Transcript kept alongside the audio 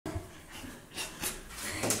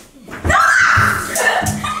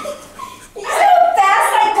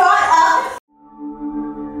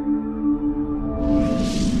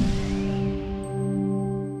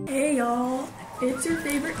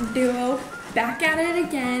back at it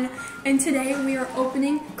again, and today we are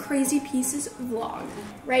opening Crazy Pieces vlog.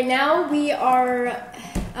 Right now we are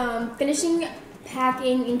finishing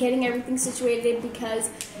packing and getting everything situated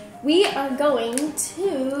because we are going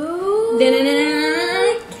to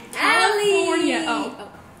California.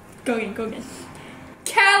 Oh, go again.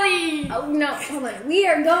 Cali! Oh no, hold on. We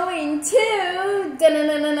are going to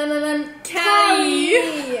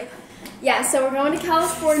Cali! Yeah, so we're going to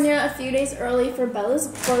California a few days early for Bella's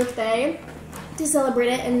birthday to celebrate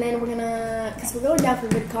it, and then we're gonna, because we're going down for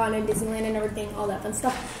VidCon and Disneyland and everything, all that fun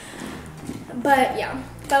stuff. But yeah,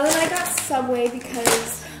 Bella and I got Subway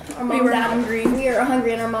because our mom and dad hungry. We were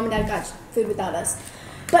hungry, and our mom and dad got food without us.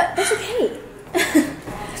 But that's okay.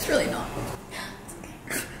 It's really not.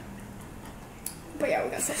 But yeah, we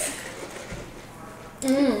got Subway.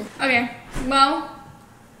 Okay, well,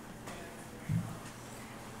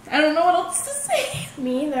 I don't know what else to say.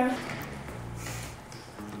 Me either.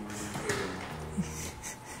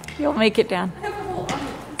 You'll make it down. I have a whole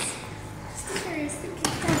audience. Just to carry a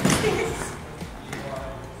suitcase downstairs.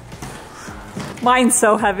 Mine's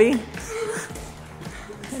so heavy. I've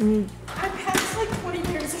had like 20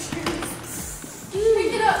 pairs of shoes.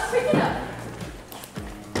 Pick it up, pick it up.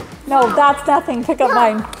 No, that's nothing. Pick up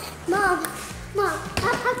mine. Mom, I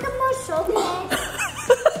packed my shoulders.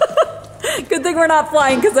 Good thing we're not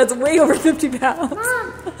flying because that's way over 50 pounds.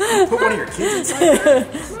 Mom, Put one of your kids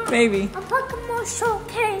inside. Maybe. I packed my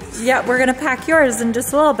showcase. Yeah, we're gonna pack yours in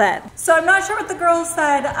just a little bit. So I'm not sure what the girls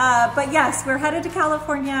said, but yes, we're headed to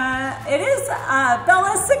California. It is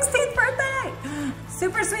Bella's 16th birthday.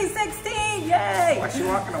 Super sweet 16, yay! Why is she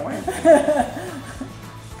walking away?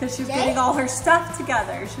 Because she's getting all her stuff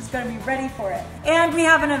together. She's gonna be ready for it. And we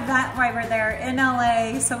have an event while we're there in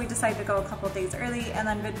LA, so we decided to go a couple days early, and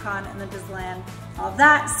then VidCon and then Disneyland, all of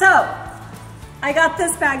that. So, I got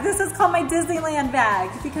this bag. This is called my Disneyland bag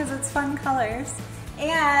because it's fun colors.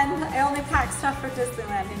 And I only packed stuff for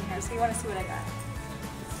Disneyland in here, so you wanna see what I got?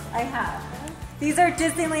 I have. These are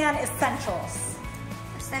Disneyland essentials.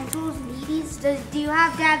 Essentials, needies. Do you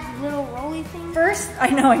have Dad's little rolly thing? First, I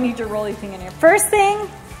know I need your rolly thing in here. First thing,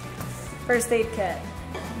 first aid kit.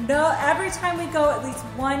 No, every time we go, at least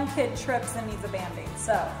one kid trips and needs a Band-Aid,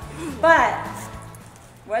 so. But,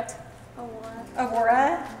 what?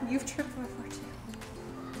 Aurora, you've tripped before too.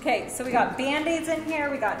 Okay, so we got Band-Aids in here,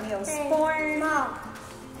 we got Neosporin. Mom.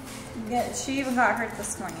 Yeah, she even got hurt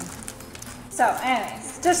this morning. So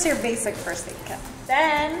anyways, just your basic first aid kit.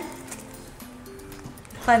 Then,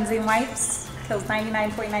 cleansing wipes, kills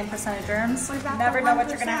 99.9% of germs. You never know what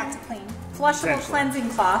you're gonna have to clean. Flushable cleansing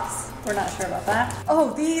cloths. We're not sure about that.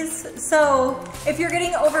 Oh, these, so if you're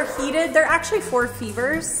getting overheated, they're actually for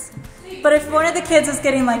fevers. But if one of the kids is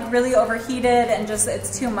getting like really overheated and just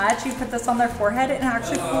it's too much, you put this on their forehead and it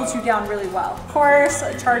actually cools you down really well. Of course,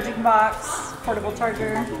 a charging box, portable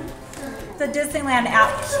charger. The Disneyland app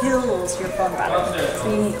kills your phone battery, so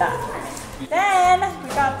you need that. Then we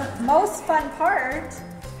got the most fun part.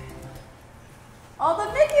 All the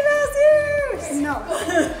Mickey Mouse ears! No.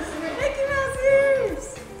 Mickey Mouse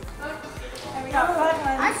ears! And we got fun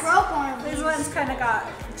ones. I broke one of These these. ones kind of got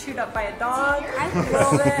chewed up by a dog I a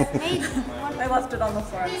little bit. made one. I left it on the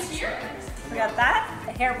floor. We got that,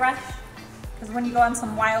 a hairbrush, because when you go on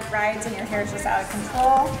some wild rides and your hair is just out of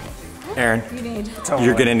control, Aaron, you need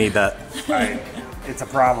you're gonna need that. It's a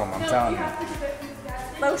problem, I'm telling you.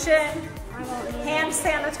 lotion, hand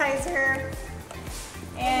sanitizer,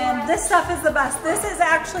 and this stuff is the best. This is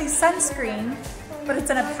actually sunscreen, but it's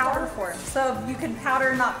in a powder form. So you can powder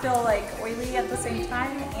and not feel like oily at the same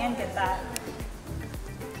time and get that.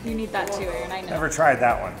 You need that too, Aaron, I know. Never tried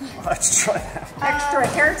that one. Let's try that one. Extra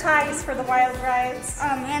hair ties for the wild rides.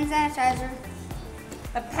 Hand sanitizer.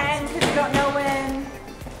 A pen, because you don't know when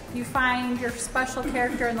you find your special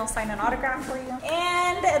character and they'll sign an autograph for you.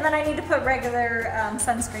 And then I need to put regular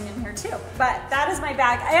sunscreen in here too. But that is my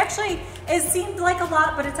bag. It seemed like a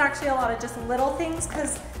lot, but it's actually a lot of just little things,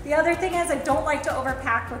 because the other thing is I don't like to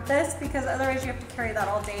overpack with this because otherwise you have to carry that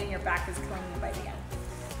all day and your back is killing you by the end.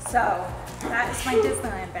 So that is my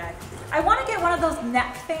Disneyland bag. I want to get one of those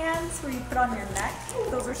neck fans where you put on your neck.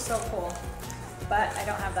 Those are so cool. But I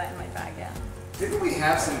don't have that in my bag yet. Didn't we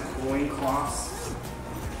have some coin cloths?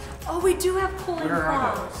 Oh, we do have cooling Where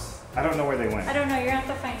are cloths. those? I don't know where they went. I don't know. You're gonna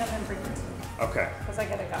have to find them and bring them to me. Okay. Because I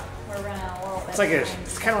gotta go. We're running a little bit. It's like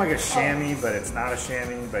it's kind of like a chamois, but it's not a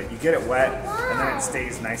chamois. But you get it wet, and then it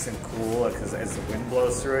stays nice and cool because as the wind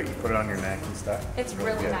blows through it, you put it on your neck and stuff. It's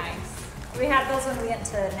really good. nice. We had those when we went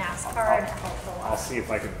to NASCAR. I'll see if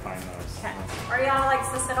I can find those. Okay. Ariana likes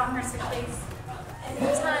to sit on her suitcase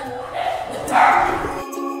anytime.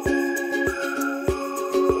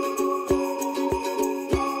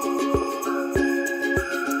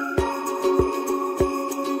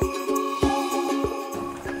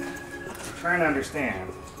 to understand.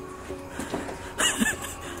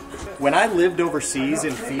 When I lived overseas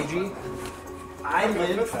in Fiji, I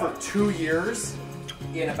lived for 2 years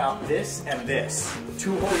in about this and this.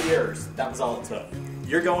 2 whole years. That was all it took.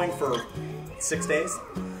 You're going for 6 days?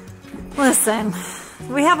 Listen,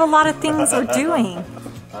 we have a lot of things we're doing.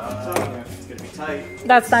 It's gonna be tight.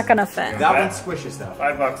 That's not gonna fit. That one squishes though.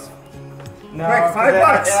 $5. No, Rick,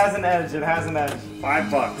 $5. It has an edge. It has an edge.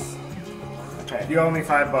 $5. Okay. You owe me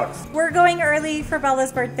 $5. We're going early for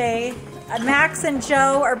Bella's birthday. Max and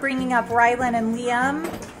Joe are bringing up Rylan and Liam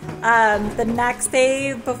the next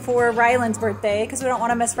day before Rylan's birthday because we don't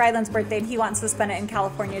want to miss Rylan's birthday and he wants to spend it in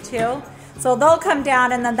California too. So they'll come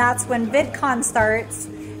down and then that's when VidCon starts.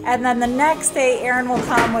 And then the next day Aaron will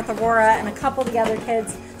come with Aurora and a couple of the other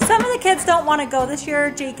kids. Some of the kids don't want to go this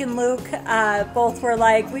year. Jake and Luke both were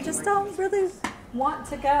like, we just don't really want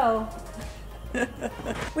to go.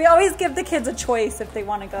 We always give the kids a choice if they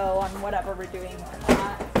want to go on whatever we're doing or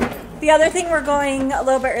not. The other thing we're going a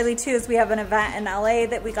little bit early too is we have an event in LA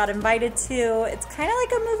that we got invited to. It's kind of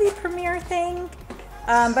like a movie premiere thing,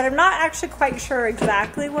 but I'm not actually quite sure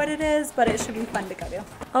exactly what it is, but it should be fun to go to.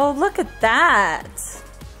 Oh, look at that.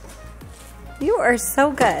 You are so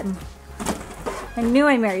good. I knew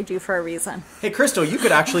I married you for a reason. Hey, Crystal, you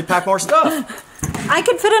could actually pack more stuff. I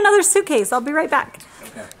could fit another suitcase. I'll be right back.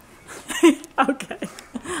 Okay. Okay.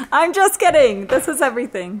 I'm just kidding. This is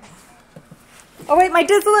everything. Oh wait, my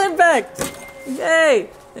Disneyland bag. Yay.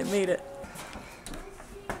 I made it.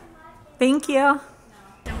 Thank you.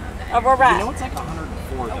 Aurora. You know it's like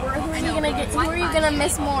 $104. Who are you gonna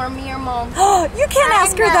miss more, me or mom? You can't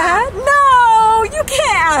ask her that. No, you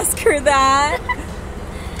can't ask her that.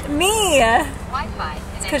 Me. Wi-Fi.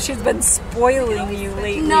 It's because she's been spoiling you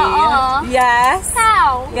lately. Nuh-uh. Yes.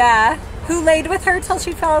 How? Yeah. Who laid with her till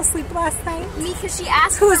she fell asleep last night? Me, because she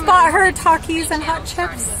asked Who's for bought her Takis and hot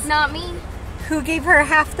chips? Not me. Who gave her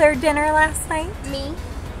half their dinner last night? Me.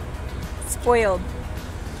 Spoiled.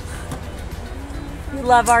 You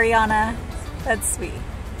love Ariana. That's sweet.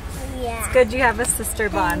 Yeah. It's good you have a sister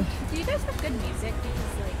bond. Do you guys have good music?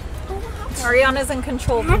 Because like, Ariana's in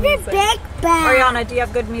control of the I have a music. big bag. Ariana, do you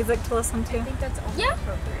have good music to listen to? I think that's only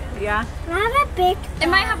appropriate. Yeah? I have a big It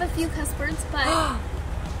might have a few cuss words, but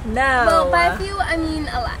No. well, by a few I mean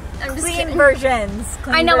a lot. I'm just Clean kidding. versions.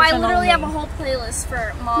 Clean I know. I version literally only. have a whole playlist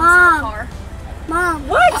for moms Mom. in the car. Mom.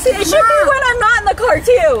 What? It should be when I'm not in the car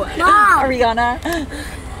too. Mom. Ariana.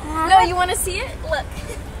 No, you want to see it? Look.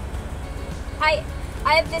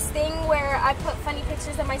 I have this thing where I put funny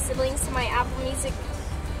pictures of my siblings to my Apple Music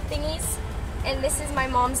thingies, and this is my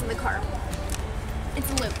mom's in the car. It's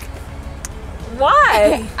Luke.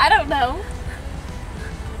 Why? I don't know.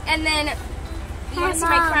 And then you want to see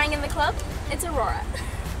my Mom. crying in the club? It's Aurora.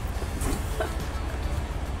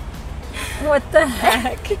 What the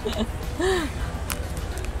heck?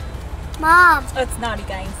 Mom. It's naughty,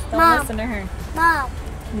 guys. Don't Mom. listen to her. Mom.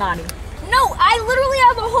 Naughty. No, I literally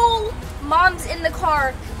have a whole moms in the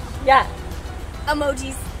car Yeah.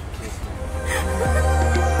 emojis.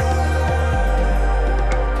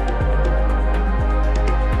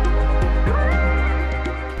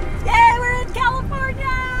 Yay, we're in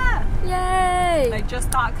California! Yay! I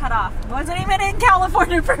just got cut off. Wasn't even in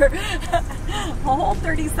California for a whole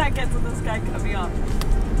 30 seconds of this guy cut me off.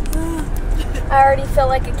 I already feel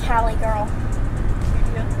like a Cali girl.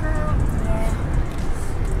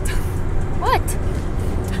 What?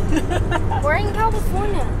 We're in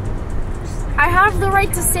California. I have the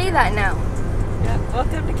right to say that now. Yeah,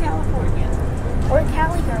 welcome to California. We're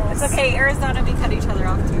Cali girls. It's okay, Arizona, we cut each other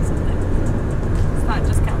off too sometimes. It's not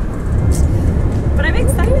just California. But I'm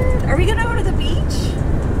excited. Are we gonna go to the beach?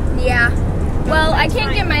 Yeah. Well, I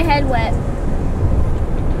can't get my head wet.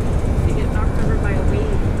 You get knocked over by a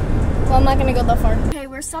wave. Well, I'm not gonna go that far. Okay,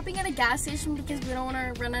 we're stopping at a gas station because we don't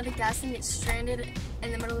want to run out of gas and get stranded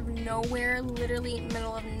in the middle of nowhere, literally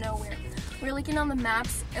middle of nowhere. We're looking on the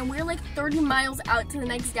maps and we're like 30 miles out to the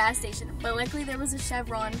next gas station, but luckily there was a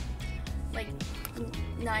Chevron like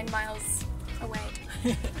 9 miles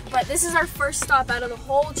away. But this is our first stop out of the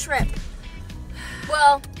whole trip.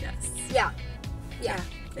 Well, Yes. yeah,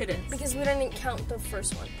 It is. because we didn't count the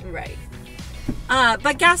first one. Right.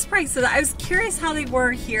 But gas prices, I was curious how they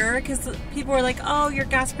were here because people were like, oh, your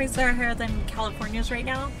gas prices are higher than California's right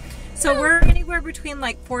now. So we're anywhere between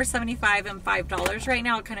like $4.75 and $5 right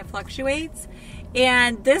now. It kind of fluctuates.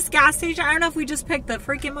 And this gas station, I don't know if we just picked the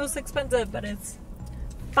freaking most expensive, but it's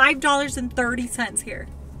 $5.30 here.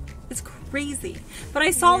 It's crazy. But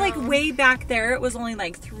I saw like way back there, it was only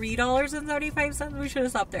like $3.75. We should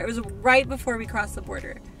have stopped there. It was right before we crossed the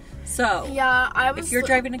border. So Yeah, I was. if you're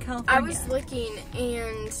driving to California, I was looking,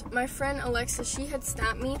 and my friend Alexa, she had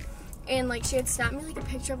snapped me, and like she had snapped me like a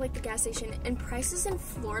picture of like the gas station, and prices in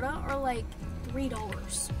Florida are like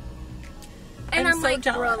 $3. And I'm so like,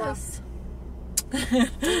 jealous.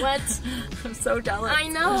 what? I'm so jealous. I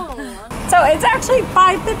know. So it's actually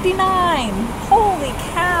 $5.59. Holy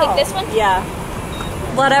cow. Like this one? Yeah.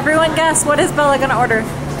 Let everyone guess, what is Bella gonna order?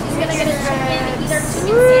 She's gonna get a chicken, either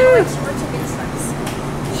chicken sandwich or chicken strips.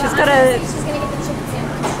 She's gonna She's gonna get the chicken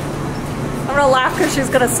sandwich. I'm gonna laugh because she's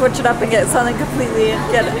gonna switch it up and get something completely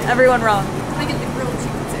and get everyone wrong. I get the grilled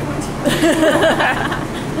chicken sandwich.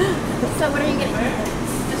 So what are you getting?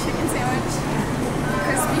 The chicken sandwich.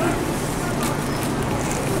 Crispy.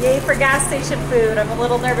 Yay for gas station food. I'm a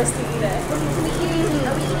little nervous to eat it. Are we eating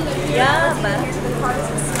it? Yeah,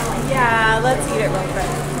 yeah, let's eat it real quick.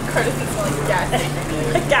 Car doesn't smell like gas.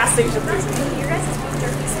 Gas station food. Your guys' beef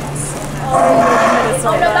jerky sauce. Oh,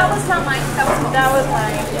 Oh no, that was not mine. that was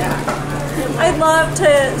mine. Yeah. I'd love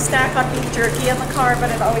to snack on beef jerky in the car, but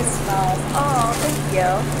it always smells. Oh, thank you.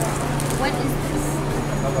 What is this?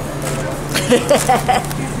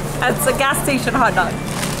 That's a gas station hot dog.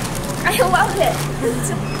 I love it.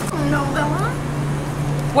 No, Bella.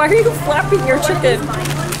 Why are you flapping your chicken?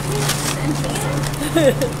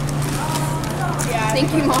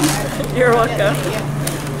 Thank you, Mom. You're welcome.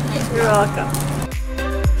 You're welcome.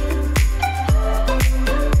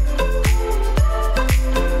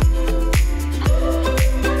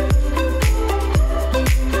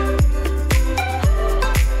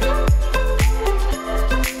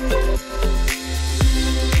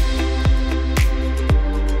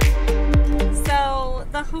 So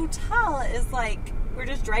the hotel is like, we're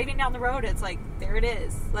just driving down the road. It's like, there it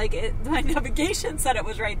is. Like, my navigation said it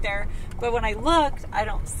was right there. But when I looked, I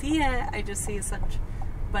don't see it. I just see such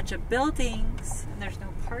a bunch of buildings, and there's no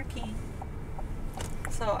parking.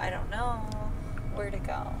 So I don't know where to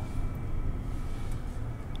go.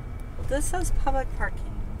 This says public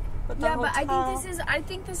parking. But the Yeah, but hotel, I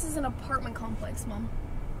think this is an apartment complex, Mom.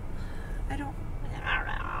 I don't know.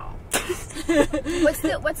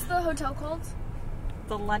 What's the hotel called?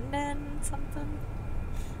 The London something.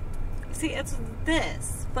 See, it's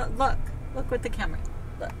this, but look with the camera.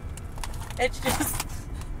 Look, it's just.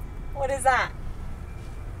 What is that?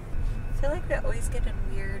 I feel like we always get in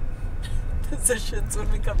weird positions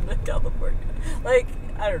when we come to California. Like,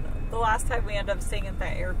 I don't know. The last time we ended up staying at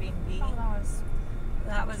that Airbnb,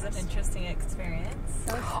 that was an interesting experience.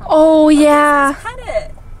 Oh yeah. Cut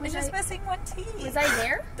it. It's just missing one T. Was I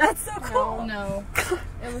there? That's so cool. No.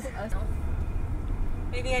 It was us.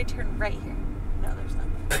 Maybe I turn right here. No, there's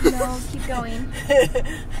nothing. No, keep going.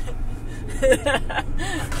 Okay.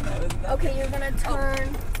 Okay, you're gonna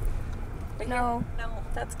turn. No, No,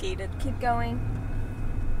 that's gated. keep going.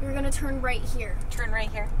 You're gonna turn right here. Turn right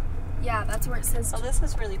here. Yeah, that's where it says. Oh, this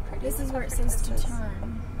is really pretty. This is Look where how it pretty says to this is.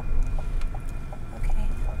 turn. Okay.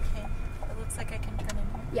 It looks like I can turn in here.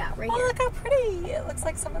 Yeah, right Oh, here. look how pretty! It looks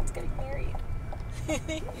like someone's getting married.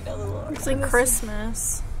 You know the little. It's like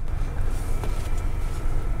Christmas.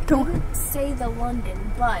 Don't say the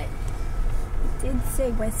London, but it did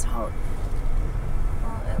say West Hollywood.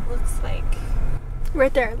 Well, it looks like.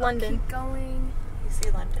 Right there, London. Keep going. You see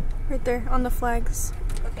London. Right there on the flags.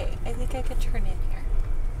 Okay, I think I can turn in here.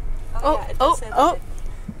 Oh, yeah, it oh, does say oh. London.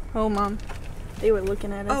 Oh, Mom. They were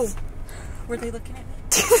looking at us. Were they looking at me?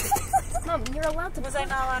 Mom, you're allowed to Was park. I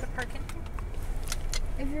not allowed to park in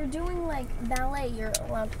here? If you're doing like ballet, you're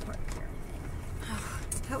allowed to park here.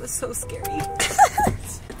 That was so scary.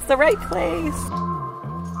 It's the right place.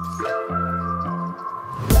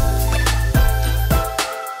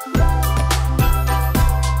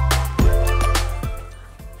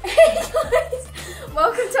 Hey guys,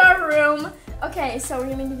 welcome to our room. Okay, so we're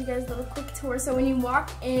gonna give you guys a little quick tour. So when you walk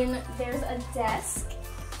in, there's a desk,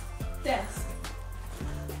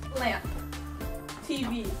 lamp,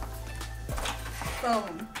 TV,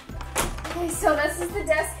 phone. Okay, so this is the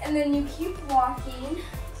desk, and then you keep walking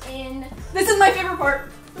in. This is my favorite part.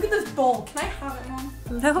 Look at this bowl. Can I have it, Mom?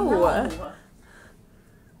 No.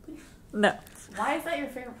 No. Why is that your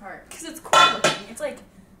favorite part? Because it's cool looking. It's like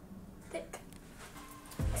thick.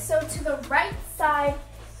 So to the right side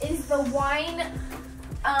is the wine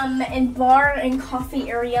and bar and coffee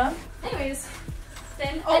area. Anyways,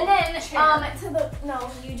 then chair. To the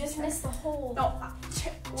you just missed the whole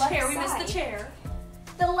chair. We missed the chair.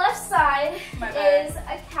 The left side is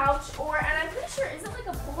a couch, and I'm pretty sure, is it like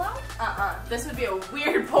a pull-out? This would be a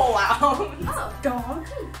weird pull-out. Oh, dog.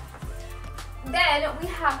 Then we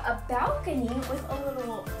have a balcony with a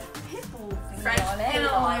little pit bull thing on it. And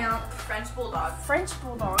a lamp. French bulldog. French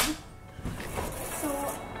bulldog. So,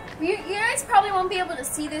 you guys probably won't be able to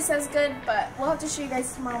see this as good, but we'll have to show you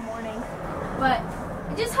guys tomorrow morning. But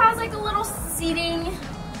it just has like a little seating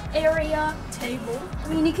area. Table. I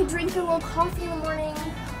mean, you could drink your little coffee in the morning,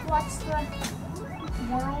 watch the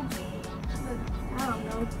world. I don't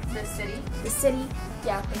know. The city. The city.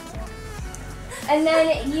 Yeah, thank you. And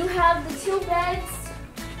then you have the 2 beds.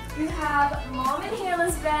 You have Mom and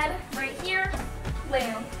Hannah's bed right here.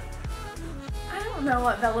 Lamb. I don't know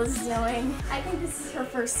what Bella's doing. I think this is her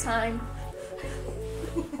first time.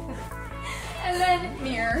 And then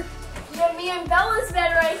Mirror. you have me and Bella's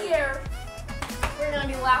bed right here. We're gonna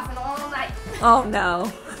be laughing all night. Oh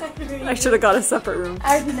no. I should have got a separate room.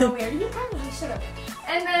 I already know where. You probably should have.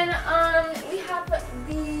 And then we have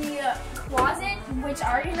the closet, which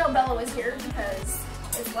I already know Bella was here because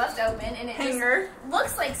it's left open and it Hanger. just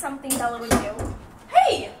looks like something Bella would do.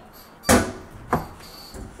 Hey!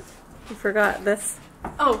 You forgot this.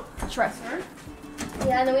 Oh, dresser.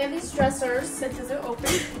 Yeah, and then we have these dressers. That doesn't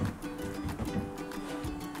open.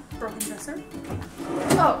 Broken dresser.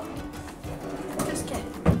 Oh, just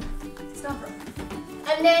kidding. It's not broken.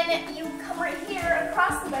 And then you come right here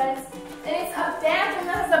across the beds, and it's a bathroom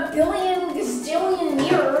that has a billion gazillion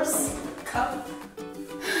mirrors. Cup.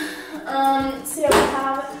 So we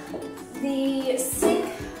have the sink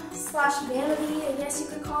slash vanity, I guess you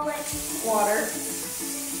could call it. Water.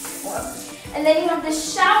 And then you have the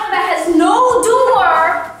shower that has no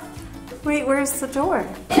door Wait, where's the door?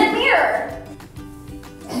 and a mirror.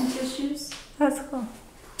 Tissues. That's cool.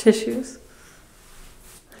 Tissues.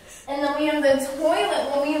 And then we have the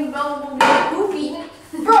toilet when we have Bella pooping.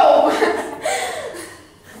 Bro!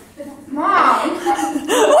 Mom!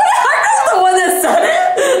 The one that said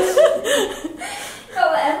it.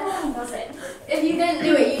 Bella, everyone does it. If you didn't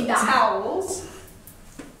do it, you'd die. Towels.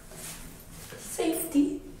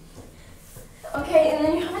 Safety. Okay, and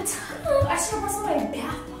then you have a tub. I should have brought some of my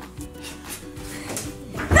bath bomb.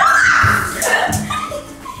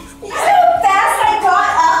 You see how fast I got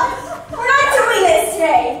up? We're not doing this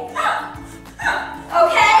today.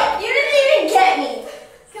 Okay? You didn't even get me.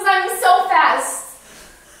 Because I'm so fast.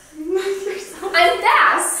 I'm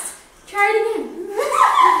fast. Try it again.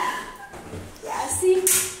 Yeah, see?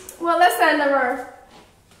 Well, that's the end of our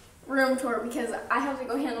room tour because I have to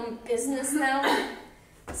go handle business now.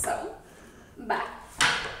 So, bye.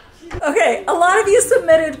 Okay, a lot of you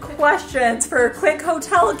submitted questions for a quick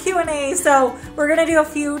hotel Q&A, so we're gonna do a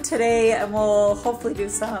few today and we'll hopefully do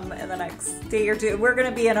some in the next day or two. We're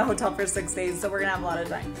gonna be in a hotel for 6 days, so we're gonna have a lot of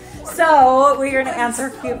time. So we're gonna answer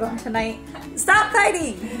a few of them tonight. Stop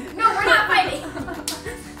fighting! No, we're not fighting.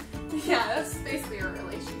 Yeah, that's basically a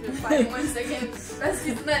relationship. Fighting 1 second,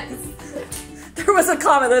 rescue the next. There was a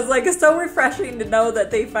comment that was like, it's so refreshing to know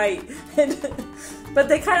that they fight. But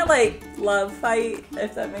they kind of like love fight,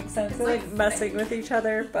 if that makes sense. They're like messing with each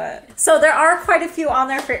other, but. So there are quite a few on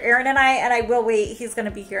there for Aaron and I will wait. He's gonna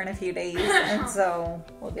be here in a few days, and so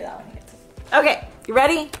we'll do that when he gets here. Okay, you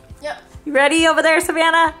ready? Yep. You ready over there,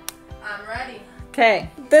 Savannah? I'm ready. Okay,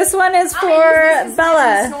 this one is for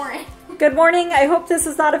Bella. Good morning, I hope this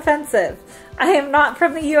is not offensive. I am not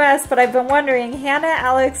from the US, but I've been wondering, Hannah,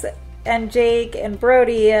 Alex, and Jake and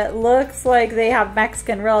Brody looks like they have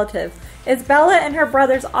Mexican relatives. Is Bella and her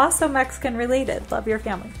brothers also Mexican related? Love your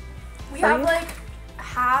family. We have like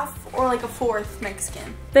half or like a fourth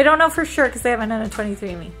Mexican. They don't know for sure because they haven't done a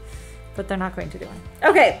 23andMe, but they're not going to do one.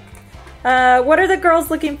 Okay, what are the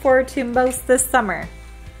girls looking forward to most this summer?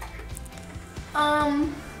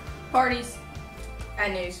 Parties. I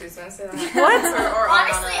knew she was gonna say that. What? or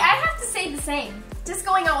Honestly, I have to say the same. Just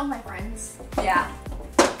going out with my friends. Yeah.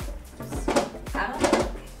 I don't know.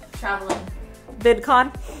 Traveling.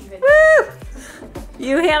 VidCon? Woo!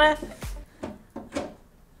 You, Hannah?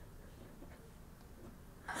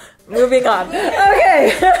 Moving on.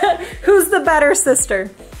 Okay. Who's the better sister?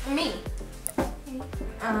 Me.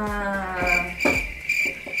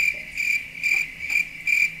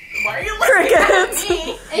 Why are you looking at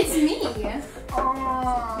me? It's me.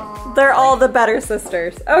 Oh. They're all the better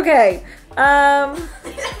sisters. Okay. What kind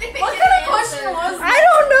of question was that? I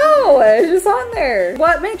don't know. It's just on there.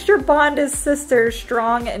 What makes your bond as sisters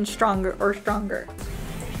strong and stronger or stronger?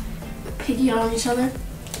 Piggy on each other.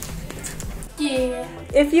 Yeah.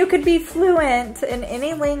 If you could be fluent in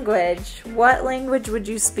any language, what language would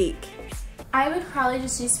you speak? I would probably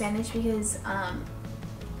just do Spanish because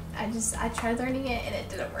I tried learning it and it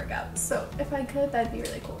didn't work out. So if I could, that'd be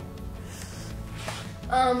really cool.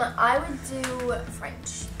 I would do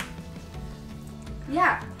French.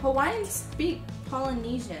 Yeah, Hawaiians speak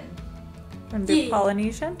Polynesian. Want to do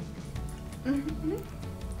Polynesian? Mm-hmm.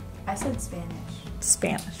 I said Spanish.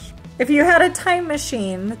 Spanish. If you had a time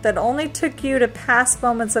machine that only took you to past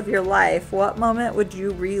moments of your life, what moment would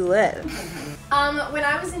you relive? When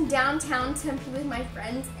I was in downtown Tempe with my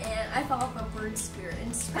friends and I fell off a bird spirit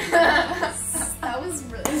in spring. That was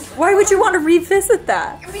really fun. Why would you want to revisit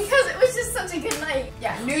that? Because it was just such a good night.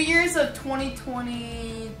 Yeah, New Year's of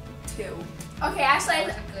 2022. Okay, actually, That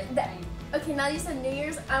was a good night. okay, now you said New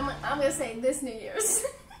Year's, I'm gonna say this New Year's.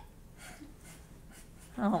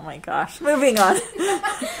 Oh my gosh. Moving on.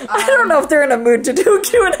 I don't know if they're in a mood to do a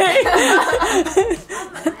Q&A.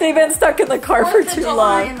 They've been stuck in the car for too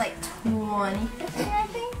long. In like 2015, I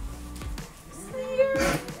think.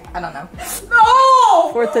 I don't know.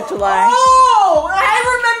 No! 4th of July. Oh! I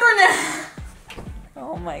remember now!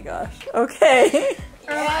 Oh my gosh. Okay.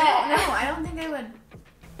 I don't think I would.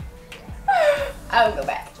 I would go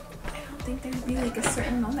back. I don't think there would be like a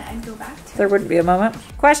certain moment I'd go back to. There wouldn't be a moment.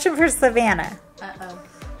 Question for Savannah. Uh-oh.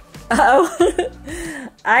 Oh,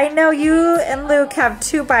 I know you and Luke have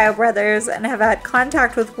 2 bio brothers and have had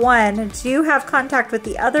contact with one. Do you have contact with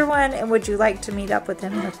the other one, and would you like to meet up with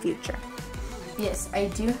him in the future? Yes,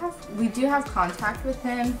 we do have contact with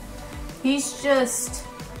him. He's just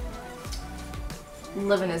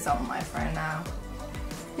living his own life right now.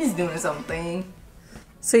 He's doing his own thing.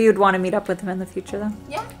 So you'd want to meet up with him in the future, then?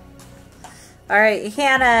 Yeah. All right,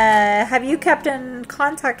 Hannah, have you kept in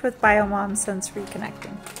contact with Bio Mom since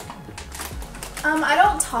reconnecting? I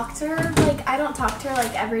don't talk to her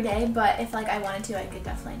like every day, but if like I wanted to, I could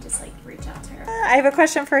definitely just like reach out to her. I have a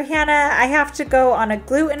question for Hannah. I have to go on a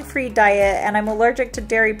gluten-free diet and I'm allergic to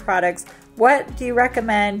dairy products. What do you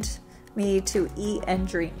recommend me to eat and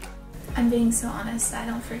drink? I'm being so honest, I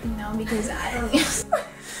don't freaking know because I don't.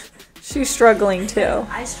 She's struggling too.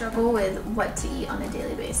 I struggle with what to eat on a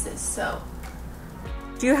daily basis, so.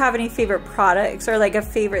 Do you have any favorite products or like a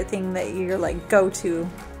favorite thing that you're like go to?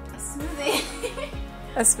 A smoothie.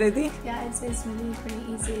 A smoothie? Yeah, I'd say smoothie pretty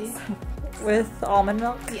easy. With almond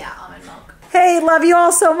milk? Yeah, almond milk. Hey, love you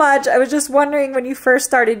all so much. I was just wondering, when you first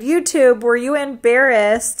started YouTube, were you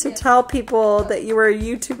embarrassed to tell people that you were a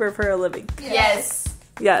YouTuber for a living? Yes.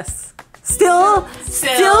 Yes. Still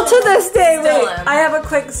to this day. Still Wait, am. I have a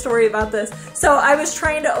quick story about this. So I was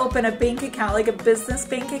trying to open a bank account, like a business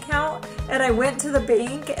bank account, and I went to the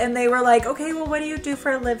bank and they were like, okay, well, what do you do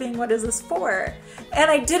for a living? What is this for?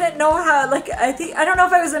 And I didn't know how, like, I don't know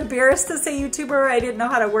if I was embarrassed to say YouTuber or I didn't know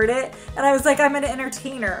how to word it. And I was like, I'm an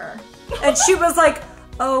entertainer. And she was like,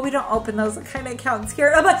 oh, we don't open those kind of accounts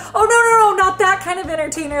here. I'm like, oh, no, not that kind of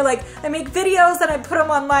entertainer. Like, I make videos and I put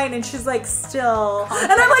them online. And she's like, still.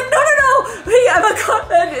 And I'm like, no. Hey, and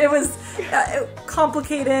it was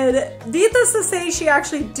complicated. Needless to say, she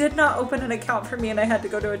actually did not open an account for me and I had to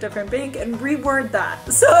go to a different bank and reword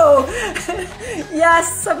that. So,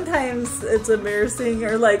 yes, sometimes it's embarrassing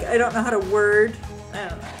or like, I don't know how to word. I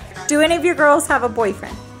don't know. Do any of your girls have a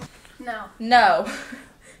boyfriend? No.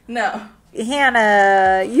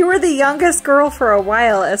 Hannah, you were the youngest girl for a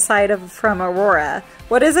while aside from Aurora.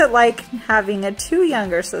 What is it like having 2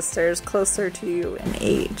 younger sisters closer to you in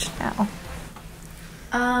age now?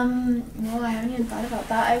 No, I haven't even thought about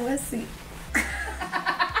that. I was the... And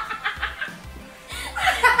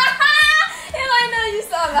I know you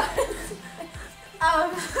saw that. I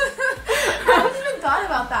haven't even thought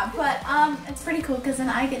about that, but it's pretty cool because then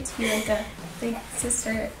I get to be like a big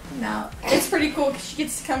sister now. It's pretty cool because she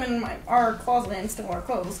gets to come in our closet and steal our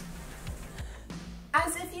clothes.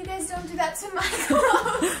 As if you guys don't do that to my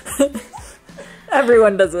clothes.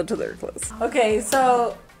 Everyone does it to their clothes. Okay,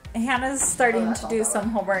 so Hannah's starting to do some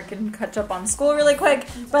homework and catch up on school really quick,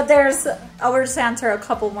 but I'll just answer a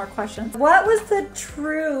couple more questions. What was the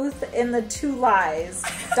truth in the 2 lies?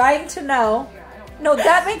 Dying to know. No,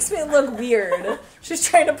 that makes me look weird. She's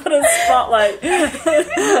trying to put a spotlight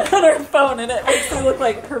on her phone and it makes me look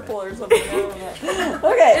like purple or something. I don't know.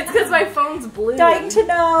 Okay. It's because my phone's blue. Dying to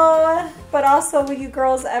know, but also will you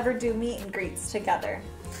girls ever do meet and greets together?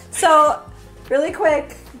 So, really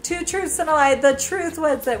quick, 2 truths and a lie. The truth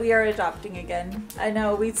was that we are adopting again. I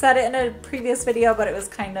know we said it in a previous video, but it was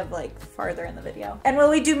kind of like farther in the video. And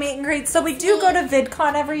will we do meet and greets? So we do go to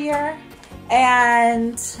VidCon every year.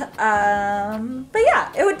 And, but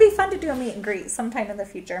yeah, it would be fun to do a meet and greet sometime in the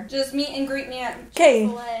future. Just meet and greet me at Okay.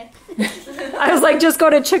 Chick-fil-A. I was like, just go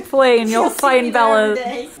to Chick-fil-A and you'll find Bella.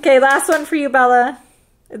 Okay, last one for you, Bella.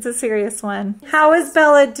 It's a serious one. How is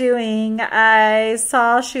Bella doing? I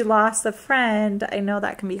saw she lost a friend. I know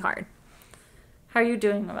that can be hard. How are you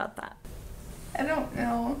doing about that? I don't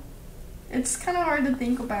know. It's kind of hard to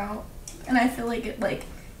think about. And I feel like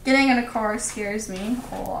getting in a car scares me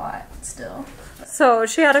a lot still. So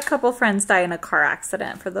she had a couple friends die in a car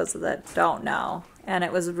accident, for those that don't know. and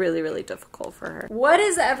it was really, really difficult for her. What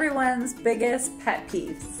is everyone's biggest pet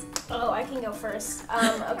peeves? Oh, I can go first. Okay.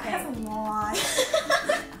 I have a lot.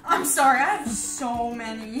 I'm sorry, I have so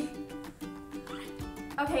many.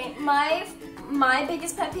 Okay, my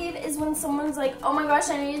biggest pet peeve is when someone's like, oh my gosh,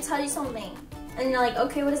 I need to tell you something. And you're like,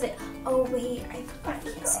 okay, what is it? Oh wait, I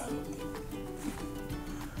can't say anything.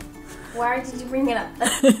 Why did you bring it up?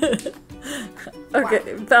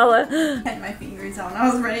 Okay, Bella. I had my fingers out and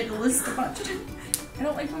I was ready to list a bunch of them. I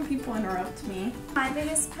don't like when people interrupt me. My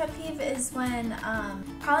biggest pet peeve is when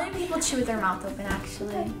probably people chew with their mouth open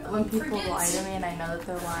actually. When people lie to me and I know that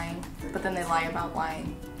they're lying, but then they lie about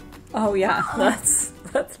lying. Oh yeah, that's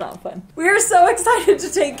not fun. We are so excited to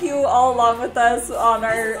take you all along with us on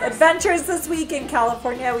our adventures this week in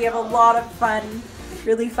California. We have a lot of fun,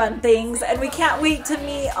 really fun things, and we can't wait to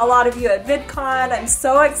meet a lot of you at VidCon. I'm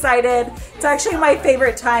so excited. It's actually my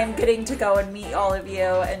favorite time getting to go and meet all of you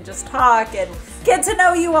and just talk and get to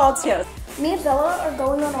know you all too. Me and Bella are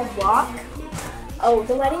going on a walk. Oh,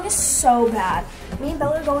 the lighting is so bad. Me and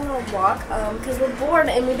Bella are going on a walk because we're bored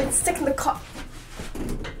and we've been stuck in the car.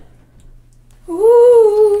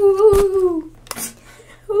 Ooh.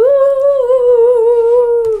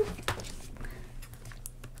 Ooh.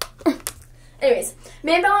 Anyways,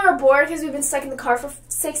 me and Bella are bored because we've been stuck in the car for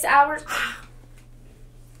 6 hours.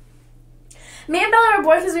 Me and Bella are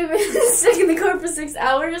bored because we've been stuck in the car for 6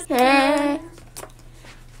 hours. I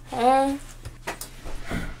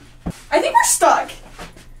think we're stuck.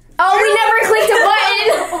 Oh, we never clicked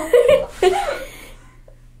a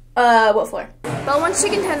button. What floor? Bella wants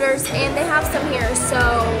chicken tenders, and they have some here, so.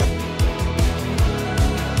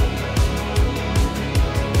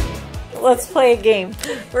 Let's play a game.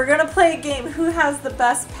 We're gonna play a game. Who has the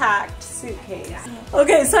best packed suitcase?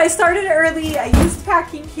 Okay, so I started early. I used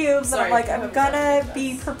packing cubes, and I'm like, I'm gonna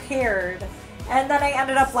be prepared. And then I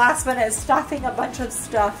ended up last minute stuffing a bunch of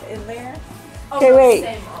stuff in there. Okay,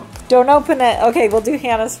 wait. Don't open it. Okay, we'll do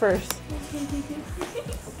Hannah's first.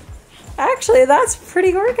 Actually, that's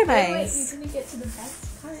pretty organized. Wait, you're gonna get to the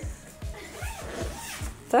best part.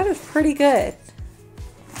 That is pretty good.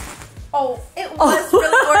 Oh, it was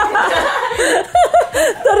really organized.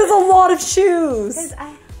 That is a lot of shoes. Because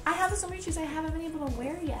I have so many shoes I haven't been able to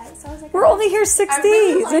wear yet. So I was like, We're only here 6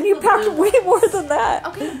 days, and you packed way more than that.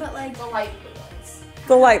 okay, but like The light blue ones.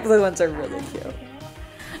 The light blue ones are really cute.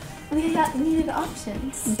 we needed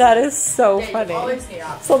options. That is so Yeah, you funny. always need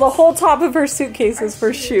options. So the whole top of her suitcase is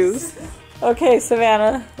for shoes. Okay,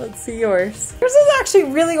 Savannah, let's see yours. Yours is actually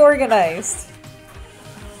really organized.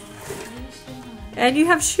 And you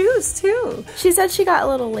have shoes too. She said she got a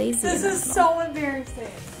little lazy. This is so embarrassing.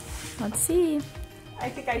 Let's see. I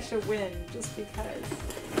think I should win just because.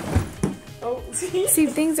 Oh, see? See,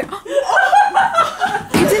 things are.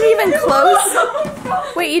 You didn't even close.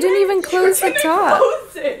 Wait, you didn't even close the top.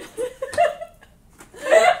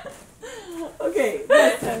 Okay,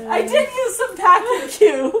 I did use some packing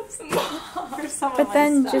cubes for some of But my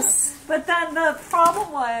then stuff. just But then the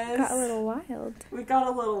problem was got a little wild. we got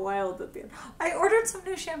a little wild at the end. I ordered some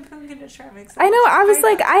new shampoo and conditioner. I'm excited. I know. I was to try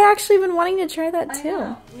like, them. I actually been wanting to try that I too.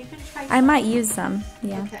 know. You can try I might use them.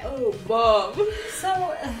 Yeah. Okay. Oh, bum.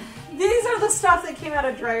 So these are the stuff that came out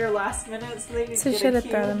of dryer last minute, so they didn't So get should a have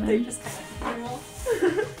cube. thrown them They in. just kind of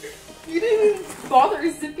You didn't even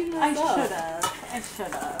bother zipping this I up. should have. I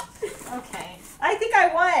should have. Okay. I think I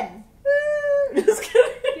won. Woo! Just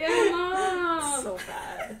kidding. Yeah, Mom. So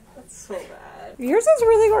bad. That's so bad. Yours is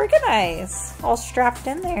really organized. All strapped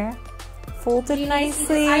in there. Folded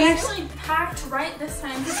nicely. I actually packed right this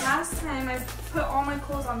time because last time I put all my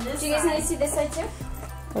clothes on this Do you guys need to see this side too?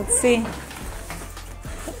 Let's see.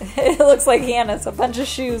 It looks like Hannah's. A bunch of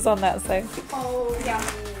shoes on that side. Oh, yeah.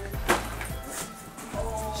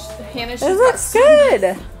 Hannah, It looks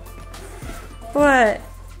good. What?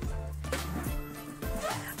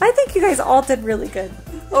 I think you guys all did really good.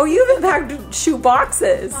 Oh, you even packed shoe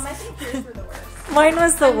boxes. I think yours were the worst. Mine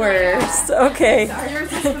was the worst. Okay.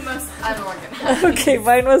 Yours is the most unorganized. Okay,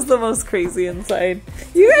 mine was the most crazy inside.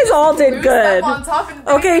 You guys all did good.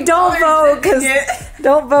 Okay, don't vote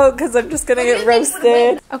because I'm just gonna get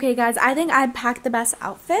roasted. Okay, guys. I think I packed the best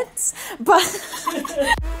outfits, but